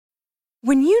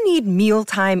When you need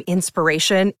mealtime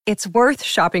inspiration, it's worth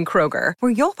shopping Kroger,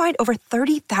 where you'll find over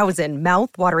 30,000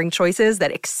 mouth-watering choices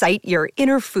that excite your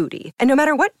inner foodie. And no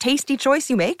matter what tasty choice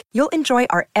you make, you'll enjoy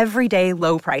our everyday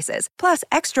low prices, plus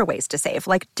extra ways to save,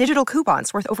 like digital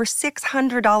coupons worth over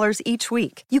 $600 each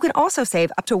week. You can also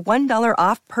save up to $1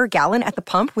 off per gallon at the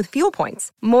pump with fuel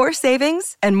points. More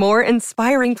savings and more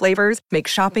inspiring flavors make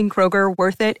shopping Kroger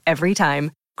worth it every time.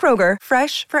 Kroger,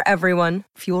 fresh for everyone.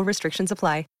 Fuel restrictions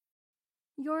apply.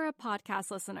 You're a podcast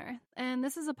listener, and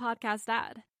this is a podcast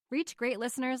ad. Reach great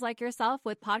listeners like yourself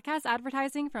with podcast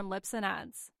advertising from Libsyn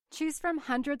Ads. Choose from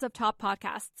hundreds of top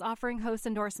podcasts offering host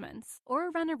endorsements, or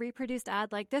run a reproduced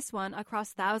ad like this one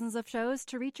across thousands of shows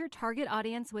to reach your target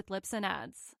audience with Libsyn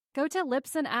Ads. Go to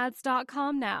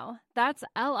libsynads.com now. That's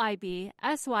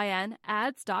LIBSYN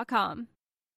ads.com.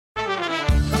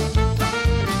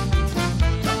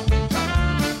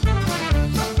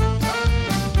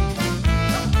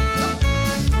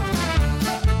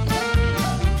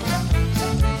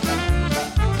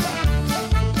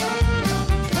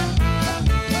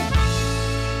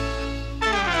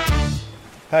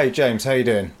 Hey James, how you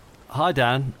doing? Hi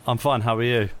Dan, I'm fine, how are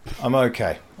you? I'm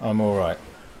okay, I'm alright.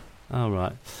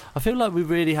 Alright. I feel like we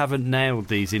really haven't nailed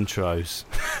these intros.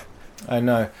 I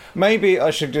know. Maybe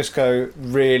I should just go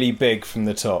really big from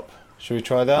the top. Should we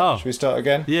try that? Oh. Should we start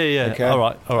again? Yeah. Okay.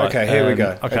 Alright. Okay, here we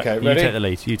go. Okay, ready?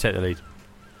 You take the lead.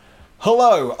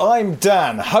 Hello, I'm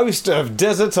Dan, host of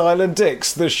Desert Island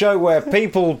Dicks, the show where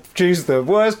people choose the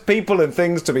worst people and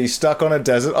things to be stuck on a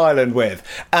desert island with.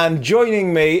 And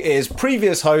joining me is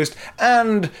previous host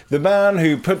and the man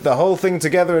who put the whole thing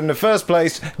together in the first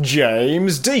place,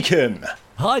 James Deacon.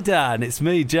 Hi Dan, it's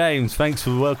me, James. Thanks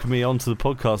for welcoming me onto the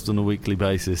podcast on a weekly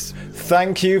basis.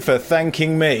 Thank you for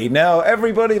thanking me. Now,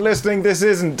 everybody listening, this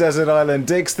isn't Desert Island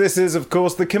Dicks. This is, of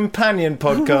course, the companion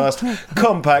podcast,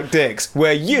 Compact Dicks,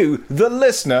 where you, the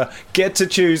listener, get to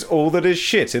choose all that is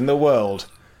shit in the world.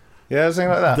 Yeah, something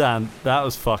like that. Dan, that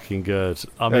was fucking good.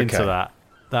 I'm into that.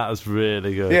 That was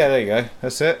really good. Yeah, there you go.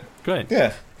 That's it. Great.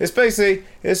 Yeah, it's basically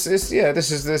this is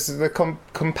the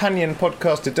companion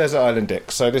podcast to Desert Island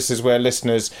Dicks. So this is where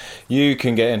listeners, you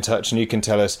can get in touch and you can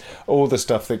tell us all the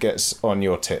stuff that gets on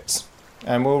your tits,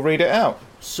 and we'll read it out.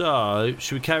 So,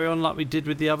 should we carry on like we did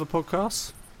with the other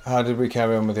podcasts? How did we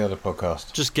carry on with the other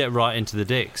podcast? Just get right into the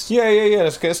dicks. Yeah.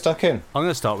 Let's get stuck in. I'm going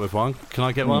to start with one. Can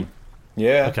I get one?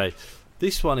 Yeah. Okay.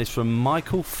 This one is from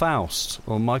Michael Faust,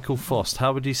 or Michael Faust.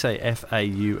 How would you say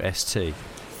F-A-U-S-T?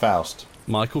 Faust.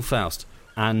 Michael Faust.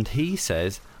 And he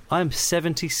says, I am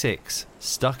 76,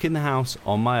 stuck in the house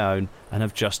on my own, and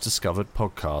have just discovered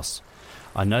podcasts.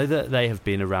 I know that they have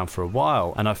been around for a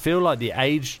while, and I feel like the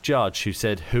aged judge who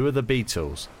said, who are the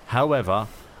Beatles? However,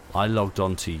 I logged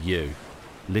on to you,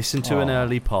 listened to an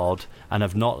early pod, and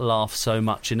have not laughed so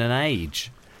much in an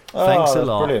age. Thanks a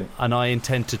lot, brilliant. And I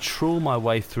intend to trawl my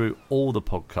way through all the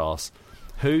podcasts.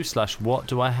 Who/what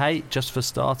do I hate? Just for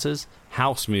starters,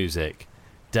 house music.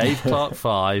 Dave Clark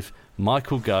 5,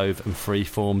 Michael Gove, and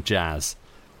Freeform Jazz.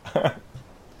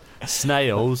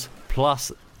 Snails,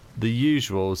 plus the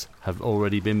usuals, have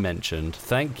already been mentioned.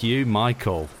 Thank you,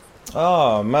 Michael.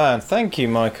 Oh, man. Thank you,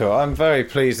 Michael. I'm very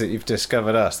pleased that you've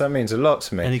discovered us. That means a lot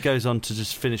to me. And he goes on to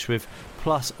just finish with,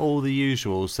 plus all the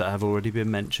usuals that have already been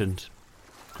mentioned.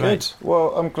 Great. Good.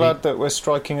 Well, I'm glad that we're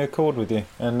striking a chord with you,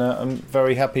 and I'm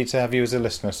very happy to have you as a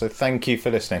listener, so thank you for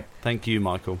listening. Thank you,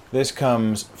 Michael. This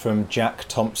comes from Jack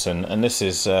Thompson, and this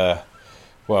is, well,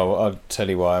 I'll tell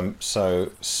you why I'm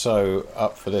so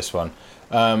up for this one.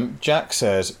 Jack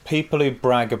says, people who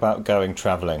brag about going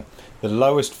travelling. The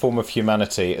lowest form of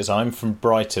humanity, as I'm from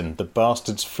Brighton, the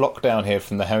bastards flock down here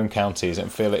from the home counties and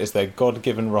feel it is their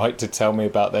God-given right to tell me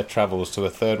about their travels to a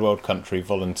third world country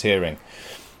volunteering.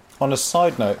 On a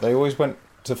side note, they always went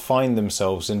to find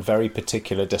themselves in very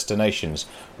particular destinations.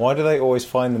 Why do they always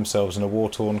find themselves in a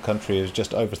war-torn country who has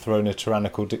just overthrown a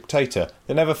tyrannical dictator?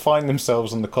 They never find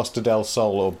themselves on the Costa del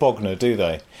Sol or Bognor, do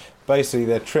they? Basically,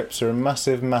 their trips are a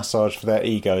massive massage for their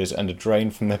egos and a drain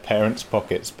from their parents'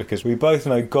 pockets, because we both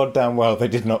know goddamn well they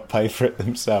did not pay for it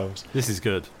themselves. This is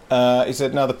good. He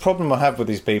said, now the problem I have with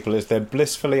these people is they're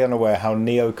blissfully unaware how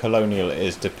neo-colonial it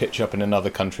is to pitch up in another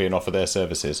country and offer their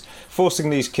services. Forcing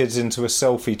these kids into a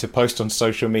selfie to post on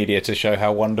social media to show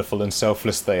how wonderful and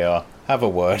selfless they are. Have a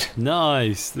word.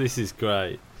 Nice. This is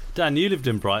great. Dan, you lived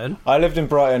in Brighton. I lived in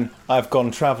Brighton. I've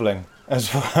gone travelling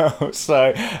as well.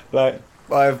 So, like,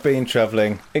 I've been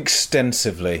travelling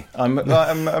extensively. I'm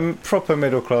a proper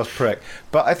middle-class prick.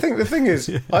 But I think the thing is,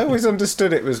 I always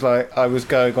understood it was like I was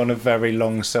going on a very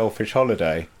long, selfish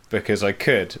holiday because I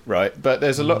could, right? But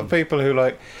there's a lot of people who,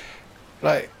 like,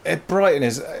 Brighton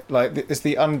is like it's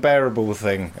the unbearable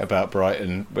thing about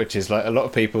Brighton, which is like a lot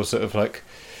of people sort of like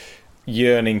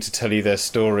yearning to tell you their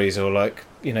stories, or like,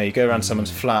 you know, you go around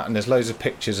someone's flat and there's loads of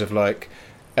pictures of like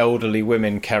elderly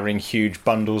women carrying huge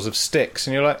bundles of sticks,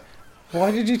 and you're like, why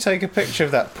did you take a picture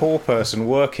of that poor person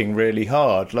working really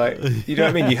hard? Like, you know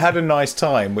what I mean? You had a nice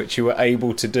time, which you were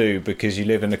able to do because you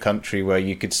live in a country where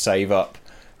you could save up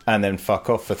and then fuck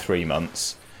off for 3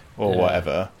 months or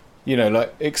whatever. You know,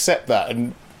 like, accept that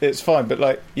and it's fine. But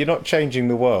like, you're not changing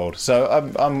the world. So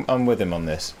I'm with him on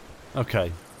this.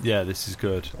 Okay. Yeah, this is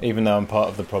good. Even though I'm part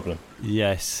of the problem.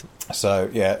 Yes. So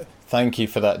yeah, thank you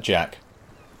for that, Jack.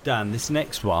 Dan, this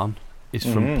next one is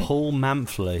from Paul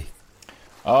Manfley.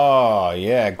 Oh,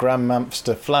 yeah,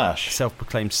 Grandmaster Flash.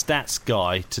 Self-proclaimed stats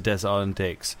guy to Desert Island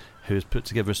Dicks, who has put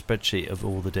together a spreadsheet of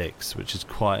all the dicks, which is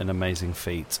quite an amazing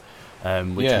feat,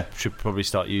 which we should probably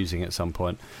start using at some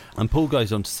point. And Paul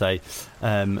goes on to say,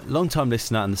 long-time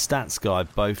listener and the stats guy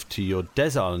both to your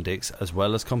Desert Island Dicks as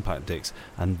well as Compact Dicks,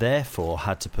 and therefore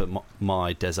had to put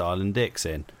my Desert Island Dicks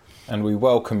in. And we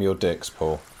welcome your dicks,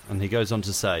 Paul. And he goes on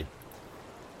to say,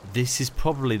 this is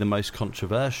probably the most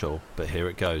controversial, but here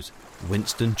it goes.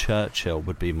 Winston Churchill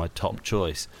would be my top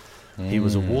choice. He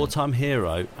was a wartime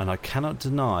hero, and I cannot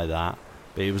deny that,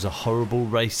 but he was a horrible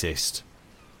racist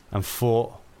and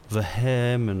fought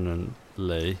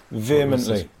vehemently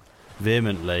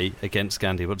against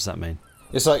Gandhi. What does that mean?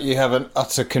 It's like you have an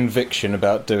utter conviction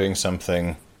about doing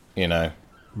something, you know.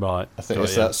 Right. I think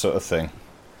it's that sort of thing.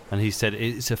 And he said,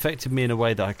 it's affected me in a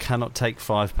way that I cannot take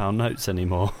 £5 notes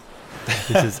anymore.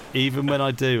 He says, even when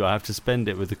I do, I have to spend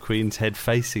it with the Queen's head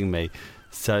facing me.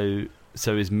 So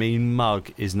his mean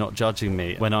mug is not judging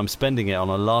me when I'm spending it on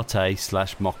a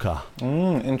latte/mocha.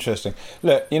 Interesting.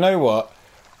 Look, you know what?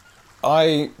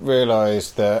 I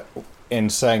realise that in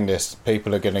saying this,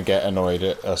 people are going to get annoyed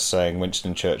at us saying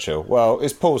Winston Churchill. Well,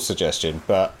 it's Paul's suggestion,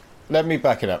 but let me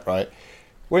back it up, right?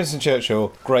 Winston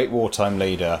Churchill, great wartime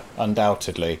leader,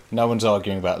 undoubtedly. No one's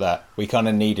arguing about that. We kind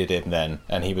of needed him then,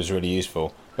 and he was really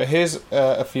useful. But here's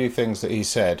a few things that he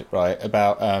said, right,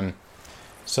 about...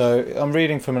 so I'm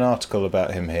reading from an article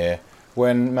about him here.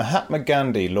 When Mahatma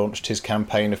Gandhi launched his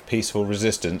campaign of peaceful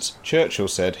resistance, Churchill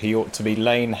said he ought to be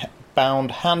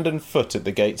bound hand and foot at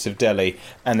the gates of Delhi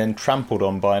and then trampled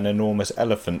on by an enormous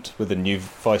elephant with a new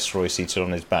viceroy seated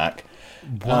on his back.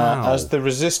 Wow. As the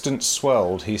resistance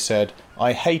swelled, he said,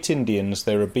 I hate Indians,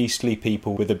 they're a beastly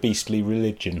people with a beastly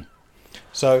religion.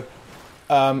 So,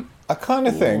 I kind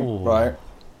of think, right...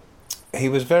 He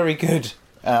was very good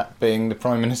at being the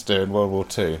Prime Minister in World War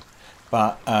II.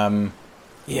 But,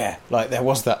 yeah, like, there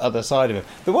was that other side of it.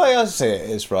 The way I see it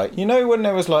is, right, you know when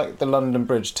there was, like, the London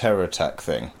Bridge terror attack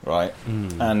thing, right?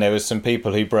 And there was some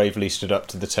people who bravely stood up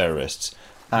to the terrorists.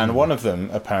 And one of them,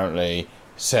 apparently,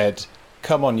 said,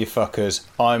 come on, you fuckers,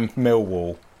 I'm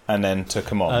Millwall, and then took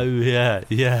them on. Oh,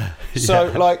 yeah.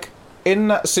 So, like, in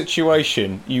that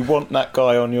situation, you want that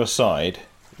guy on your side.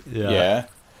 Yeah.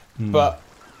 But...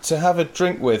 to have a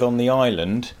drink with on the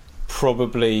island,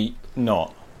 probably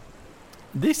not.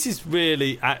 This is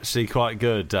really actually quite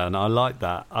good, Dan. I like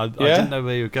that. I didn't know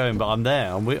where you were going, but I'm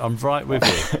there. I'm right with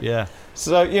you. Yeah.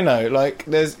 So, you know, like,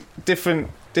 there's different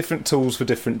tools for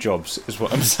different jobs, is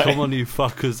what I'm saying. Come on, you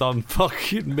fuckers, I'm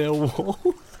fucking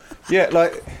Millwall. Yeah,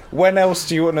 like, when else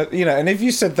do you want to... You know, and if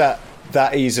you said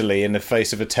that easily in the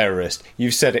face of a terrorist,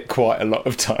 you've said it quite a lot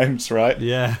of times, right?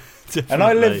 Yeah. Definitely. And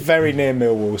I live very near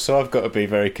Millwall, so I've got to be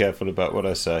very careful about what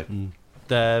I say.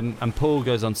 And Paul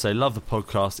goes on to say, love the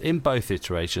podcast in both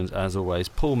iterations, as always.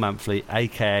 Paul Manfley,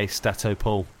 a.k.a. Stato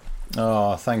Paul.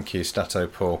 Oh, thank you, Stato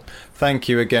Paul. Thank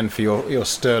you again for your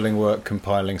sterling work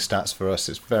compiling stats for us.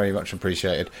 It's very much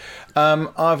appreciated.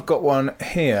 I've got one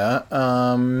here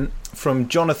from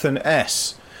Jonathan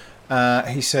S.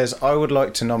 He says, I would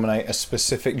like to nominate a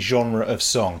specific genre of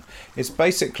song. It's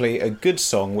basically a good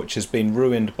song which has been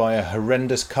ruined by a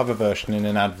horrendous cover version in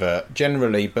an advert,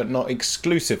 generally but not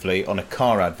exclusively on a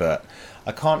car advert.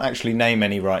 I can't actually name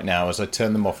any right now as I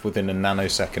turn them off within a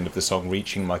nanosecond of the song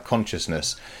reaching my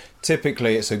consciousness.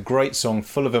 Typically it's a great song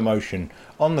full of emotion.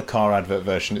 On the car advert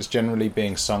version it's generally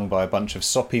being sung by a bunch of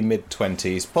soppy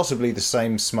mid-20s, possibly the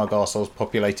same smug arseholes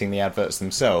populating the adverts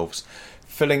themselves,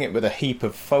 filling it with a heap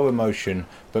of faux emotion,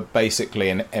 but basically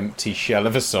an empty shell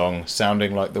of a song,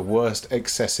 sounding like the worst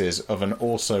excesses of an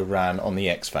also ran on the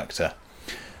X Factor.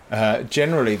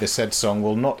 Generally, the said song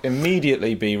will not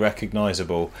immediately be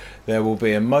recognisable. There will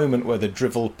be a moment where the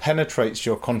drivel penetrates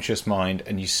your conscious mind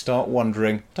and you start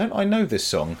wondering, don't I know this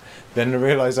song? Then the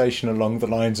realisation along the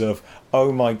lines of,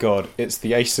 oh my god, it's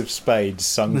the Ace of Spades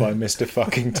sung by Mr.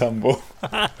 fucking Tumble.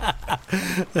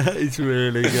 That is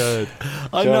really good.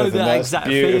 I Jonathan, know that that's exact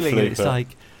feeling. beautifully It's put.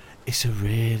 like, it's a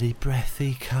really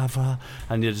breathy cover.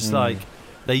 And you're just like,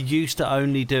 they used to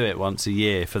only do it once a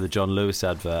year for the John Lewis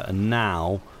advert, and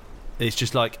now it's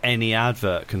just like any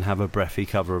advert can have a breathy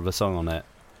cover of a song on it.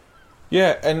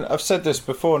 Yeah, and I've said this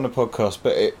before in the podcast,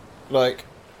 but it, like,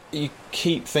 you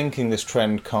keep thinking this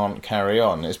trend can't carry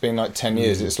on. It's been like 10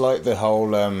 years. It's like the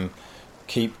whole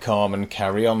keep calm and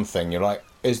carry on thing. You're like,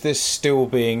 is this still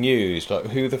being used? Like,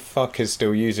 who the fuck is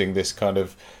still using this kind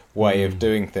of way of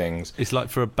doing things? It's like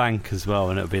for a bank as well,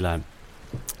 and it'll be like,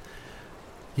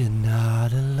 you're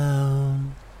not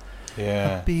alone.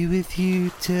 Yeah. I'll be with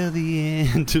you till the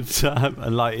end of time.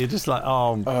 And like, you're just like,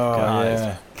 oh guys,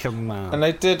 yeah. come on. And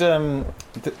they did,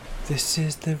 this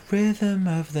is the rhythm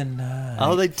of the night.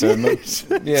 Oh, they did?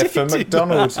 For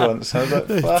McDonald's once. I was like,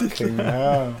 fucking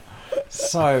hell.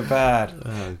 So bad.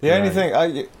 Oh, the only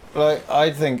great. thing,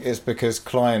 I think it's because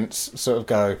clients sort of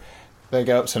go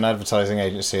up to an advertising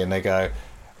agency and they go,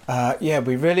 yeah,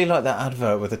 we really like that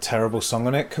advert with a terrible song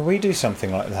on it. Could we do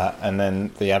something like that? And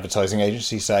then the advertising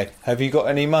agency say, have you got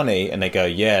any money? And they go,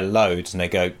 yeah, loads. And they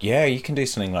go, yeah, you can do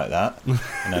something like that.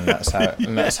 And then that's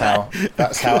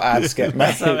how ads get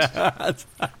made.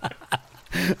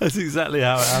 That's exactly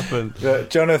how it happened.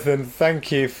 Jonathan, thank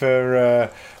you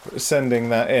for sending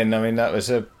that in. I mean, that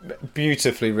was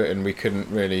beautifully written. We couldn't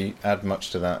really add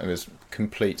much to that. It was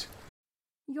complete.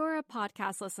 You're a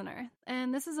podcast listener,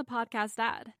 and this is a podcast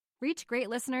ad. Reach great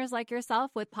listeners like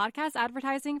yourself with podcast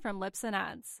advertising from Libsyn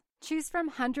Ads. Choose from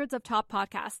hundreds of top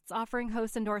podcasts offering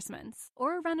host endorsements,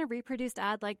 or run a reproduced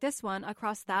ad like this one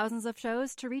across thousands of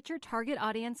shows to reach your target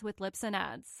audience with Libsyn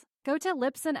Ads. Go to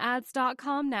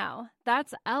libsynads.com now.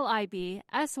 That's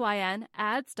LIBSYN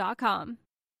ads.com.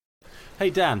 Hey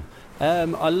Dan,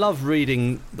 I love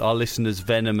reading our listeners'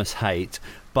 venomous hate,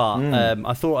 but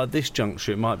I thought at this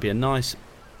juncture it might be a nice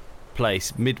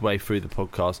place midway through the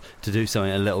podcast to do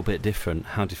something a little bit different.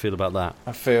 How do you feel about that?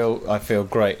 I feel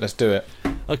great. Let's do it.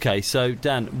 Okay, so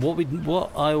Dan,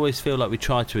 what I always feel like we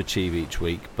try to achieve each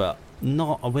week, but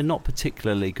we're not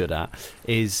particularly good at,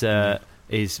 is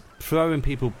throwing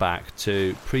people back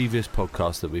to previous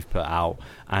podcasts that we've put out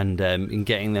and in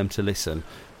getting them to listen.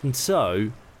 And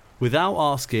so, without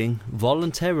asking,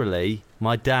 voluntarily,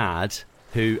 my dad,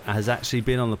 who has actually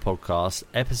been on the podcast,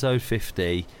 episode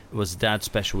 50 was a dad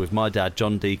special with my dad,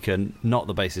 John Deacon, not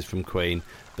the bassist from Queen,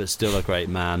 but still a great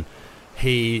man.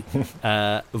 He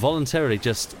voluntarily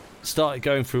just started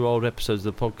going through old episodes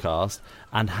of the podcast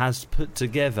and has put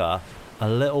together a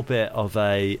little bit of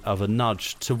a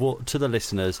nudge to the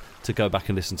listeners to go back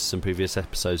and listen to some previous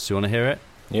episodes. Do you want to hear it?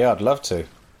 Yeah, I'd love to.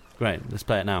 Great, let's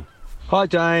play it now. Hi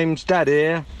James, Dad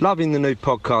here. Loving the new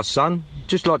podcast, son.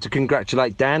 Just like to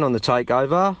congratulate Dan on the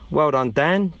takeover. Well done,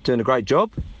 Dan. Doing a great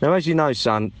job. Now, as you know,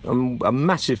 son, I'm a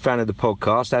massive fan of the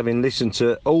podcast, having listened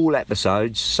to all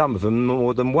episodes, some of them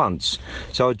more than once.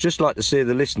 So I'd just like to steer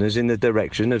the listeners in the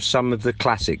direction of some of the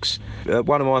classics.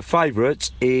 One of my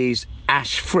favourites is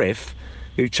Ash Frith,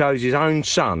 who chose his own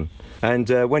son. And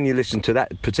when you listen to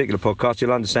that particular podcast,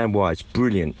 you'll understand why. It's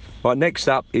brilliant. Right, next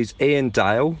up is Ian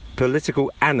Dale,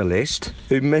 political analyst,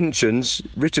 who mentions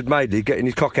Richard Madeley getting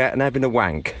his cock out and having a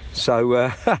wank.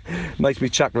 So makes me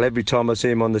chuckle every time I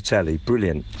see him on the telly.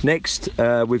 Brilliant. Next,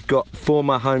 we've got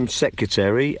former Home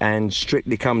Secretary and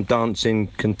Strictly Come Dancing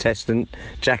contestant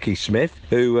Jackie Smith,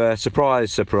 who,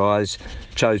 surprise, surprise,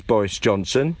 chose Boris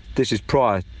Johnson. This is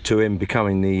prior to him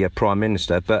becoming the Prime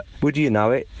Minister, but would you know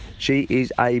it, she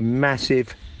is a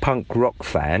massive punk rock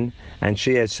fan, and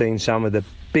she has seen some of the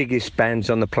biggest bands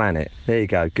on the planet. There you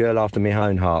go, girl after my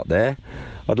own heart there.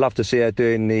 I'd love to see her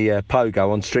doing the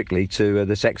pogo on Strictly to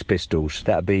the Sex Pistols.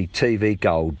 That'd be TV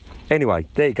gold. Anyway,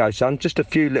 there you go, son. Just a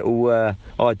few little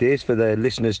ideas for the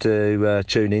listeners to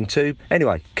tune into.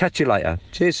 Anyway, catch you later.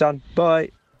 Cheers, son.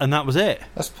 Bye. And that was it.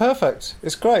 That's perfect.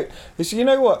 It's great. You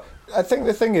know what? I think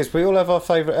the thing is, we all have our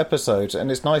favourite episodes,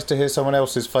 and it's nice to hear someone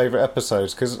else's favourite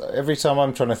episodes, because every time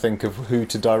I'm trying to think of who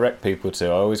to direct people to,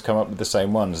 I always come up with the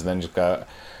same ones and then just go,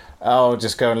 I'll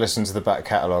just go and listen to the back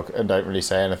catalogue and don't really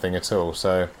say anything at all.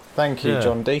 So thank you,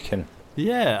 John Deacon.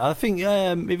 Yeah, I think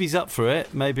if he's up for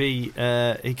it, maybe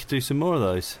he could do some more of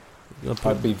those.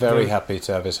 I'd be very happy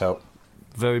to have his help.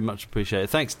 Very much appreciated.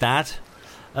 Thanks, Dad.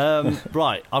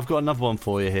 Right, I've got another one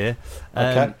for you here.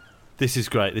 Okay. This is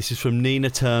great. This is from Nina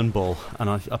Turnbull, and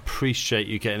I appreciate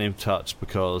you getting in touch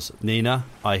because, Nina,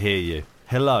 I hear you.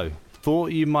 Hello.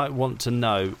 Thought you might want to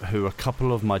know who a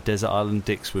couple of my Desert Island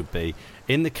dicks would be,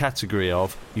 in the category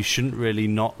of you shouldn't really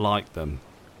not like them.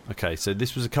 Okay, so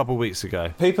this was a couple of weeks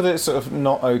ago. People that sort of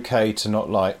not okay to not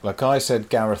like I said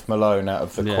Gareth Malone out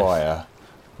of the choir.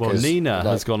 Well, Nina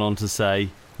has gone on to say,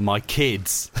 My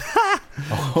kids.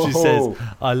 She says,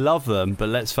 I love them, but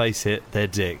let's face it, they're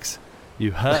dicks.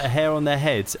 You hurt a hair on their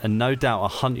heads and no doubt I'll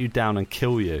hunt you down and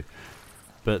kill you.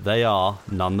 But they are,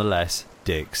 nonetheless,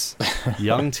 dicks.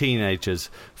 Young teenagers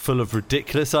full of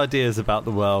ridiculous ideas about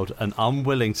the world and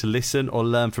unwilling to listen or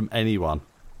learn from anyone.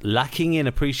 Lacking in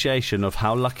appreciation of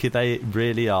how lucky they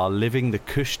really are living the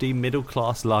cushy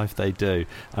middle-class life they do,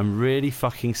 and really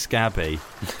fucking scabby.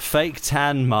 Fake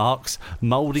tan marks,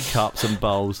 mouldy cups and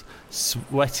bowls,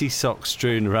 sweaty socks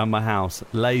strewn around my house.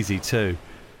 Lazy too.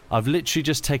 I've literally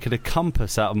just taken a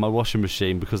compass out of my washing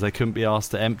machine because they couldn't be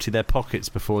asked to empty their pockets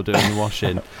before doing the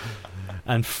washing.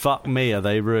 And fuck me, are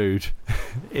they rude.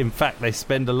 In fact, they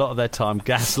spend a lot of their time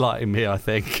gaslighting me, I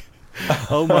think.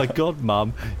 Oh my God,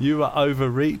 Mum, you are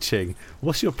overreaching.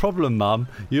 What's your problem, Mum?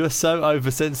 You are so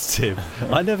oversensitive.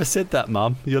 I never said that,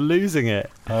 Mum. You're losing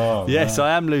it. Oh, yes, man.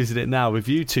 I am losing it now with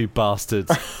you two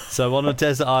bastards. So on a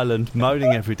desert island,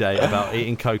 moaning every day about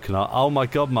eating coconut. Oh my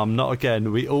God, Mum, not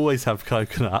again. We always have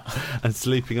coconut. And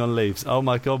sleeping on leaves. Oh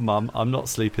my God, Mum, I'm not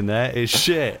sleeping there. It's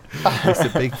shit. It's a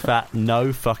big fat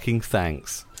no fucking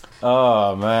thanks.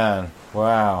 Oh man,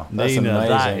 wow, that's Nina, amazing.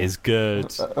 that is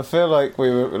good. I feel like we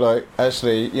were like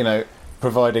actually,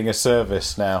 providing a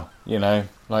service now.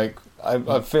 Like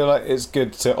I feel like it's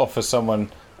good to offer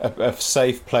someone a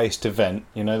safe place to vent.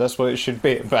 That's what it should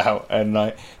be about. And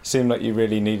like, it seemed like you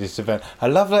really needed to vent. I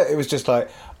love that it was just like,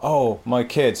 oh, my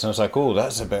kids, and I was like, oh,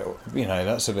 that's a bit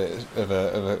of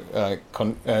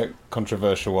a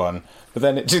controversial one. But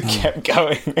then it just kept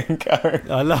going and going.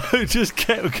 I know, it just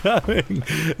kept going.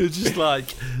 It's just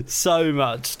like so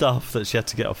much stuff that she had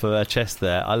to get off of her chest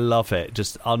there. I love it,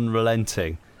 just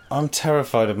unrelenting. I'm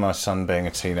terrified of my son being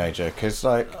a teenager because,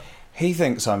 like, he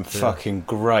thinks I'm fucking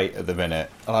great at the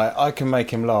minute. I can make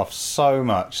him laugh so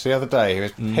much. The other day, he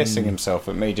was pissing himself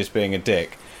at me just being a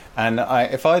dick. And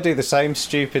if I do the same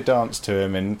stupid dance to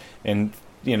him in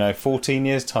 14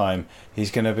 years' time,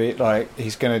 he's going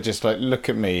to just look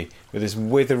at me with this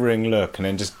withering look and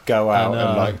then just go out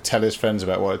and tell his friends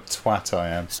about what a twat I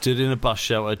am. Stood in a bus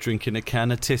shelter drinking a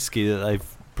can of Tisky that they've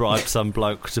bribed some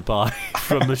bloke to buy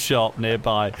from a shop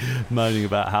nearby, moaning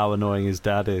about how annoying his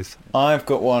dad is. I've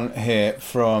got one here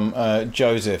from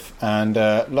Joseph, and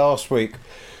last week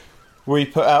we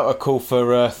put out a call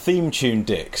for theme tune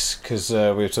dicks because we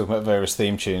were talking about various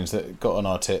theme tunes that got on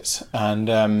our tits,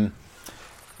 and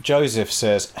Joseph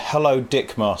says, "Hello,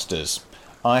 Dick Masters.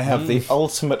 I have the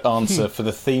ultimate answer for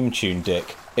the theme tune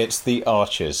dick. It's The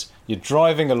Archers. You're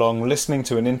driving along, listening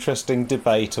to an interesting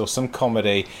debate or some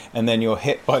comedy, and then you're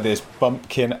hit by this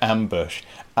bumpkin ambush.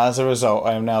 As a result,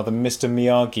 I am now the Mr.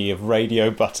 Miyagi of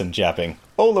radio button jabbing.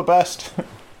 All the best."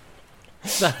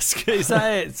 That's good. Is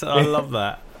that it? I love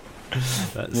that.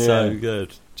 That's so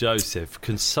good. Joseph,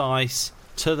 concise,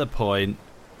 to the point,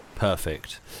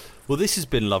 perfect. Well, this has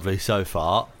been lovely so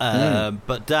far.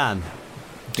 But Dan,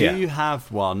 do you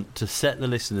have one to set the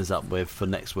listeners up with for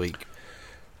next week?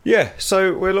 Yeah,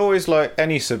 so we'll always like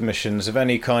any submissions of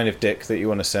any kind of dick that you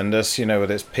want to send us,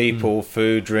 whether it's people,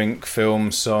 food, drink,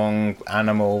 film, song,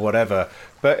 animal, whatever.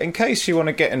 But in case you want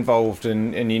to get involved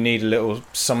and you need a little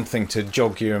something to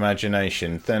jog your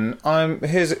imagination, then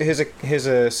here's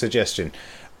a suggestion.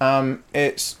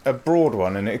 It's a broad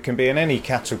one, and it can be in any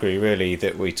category really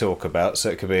that we talk about. So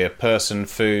it could be a person,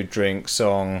 food, drink,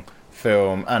 song,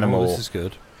 film, animal. Oh, this is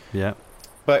good. Yeah.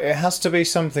 But it has to be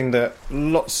something that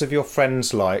lots of your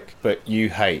friends like, but you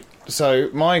hate. So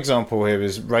my example here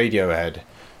is Radiohead.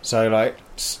 So like,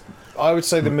 I would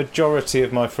say the majority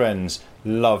of my friends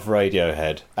love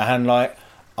Radiohead, and like,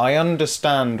 I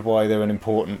understand why they're an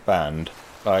important band.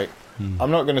 Like, I'm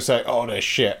not going to say, oh, they're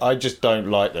shit. I just don't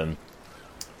like them.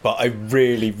 But I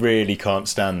really, really can't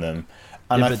stand them.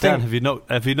 And but Dan, have you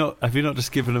not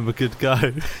just given them a good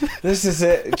go? This is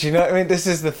it. Do you know what I mean? This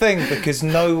is the thing, because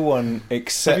no one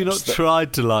accepts. Have you not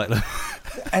tried to like them?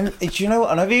 And do you know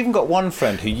what? And I've even got one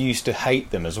friend who used to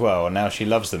hate them as well, and now she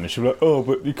loves them. And she'll be like, "Oh,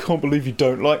 but you can't believe you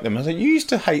don't like them." I was like, "You used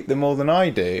to hate them more than I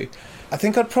do." I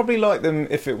think I'd probably like them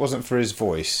if it wasn't for his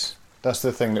voice. That's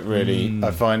the thing that really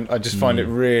I just find it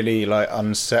really like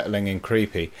unsettling and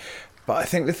creepy. But I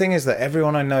think the thing is that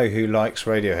everyone I know who likes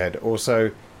Radiohead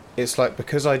also, it's like,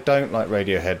 because I don't like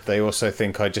Radiohead, they also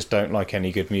think I just don't like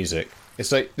any good music.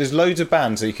 It's like, there's loads of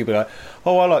bands that you could be like,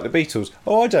 oh, I like the Beatles.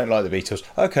 Oh, I don't like the Beatles.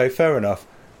 Okay, fair enough.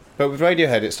 But with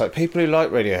Radiohead, it's like, people who like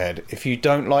Radiohead, if you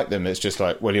don't like them, it's just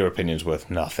like, well, your opinion's worth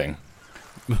nothing.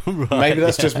 Right, maybe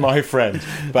that's just my friend.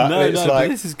 But but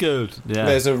this is good. Yeah.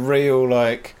 There's a real,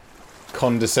 like,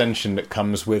 condescension that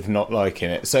comes with not liking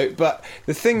it. So, but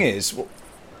the thing is,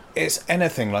 it's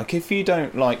anything. Like, if you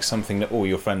don't like something that all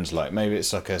your friends like, maybe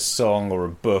it's like a song or a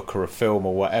book or a film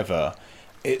or whatever,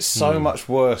 it's so much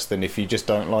worse than if you just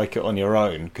don't like it on your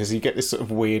own, because you get this sort of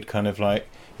weird kind of like,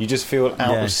 you just feel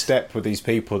out of step with these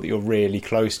people that you're really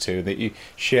close to, that you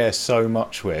share so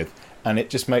much with, and it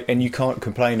just and you can't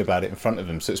complain about it in front of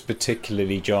them, so it's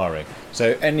particularly jarring.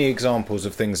 So any examples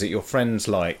of things that your friends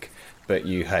like but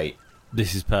you hate?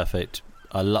 This is perfect.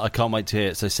 I can't wait to hear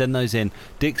it. So send those in,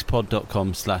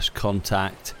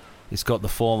 dickspod.com/contact. It's got the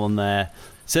form on there.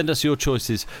 Send us your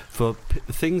choices for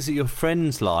things that your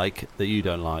friends like that you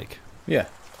don't like. Yeah,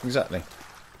 exactly.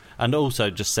 And also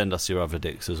just send us your other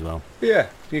dicks as well. Yeah,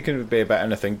 you can be about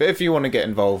anything. But if you want to get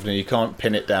involved and you can't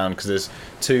pin it down because there's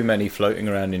too many floating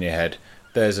around in your head,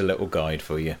 there's a little guide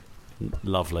for you.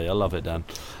 Lovely. I love it, Dan.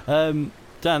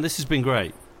 Dan, this has been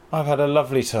great. I've had a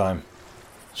lovely time.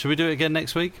 Should we do it again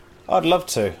next week? I'd love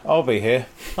to. I'll be here.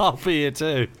 I'll be here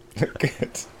too.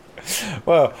 Good.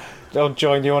 Well, I'll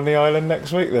join you on the island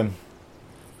next week then.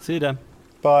 See you, Dan.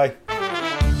 Bye.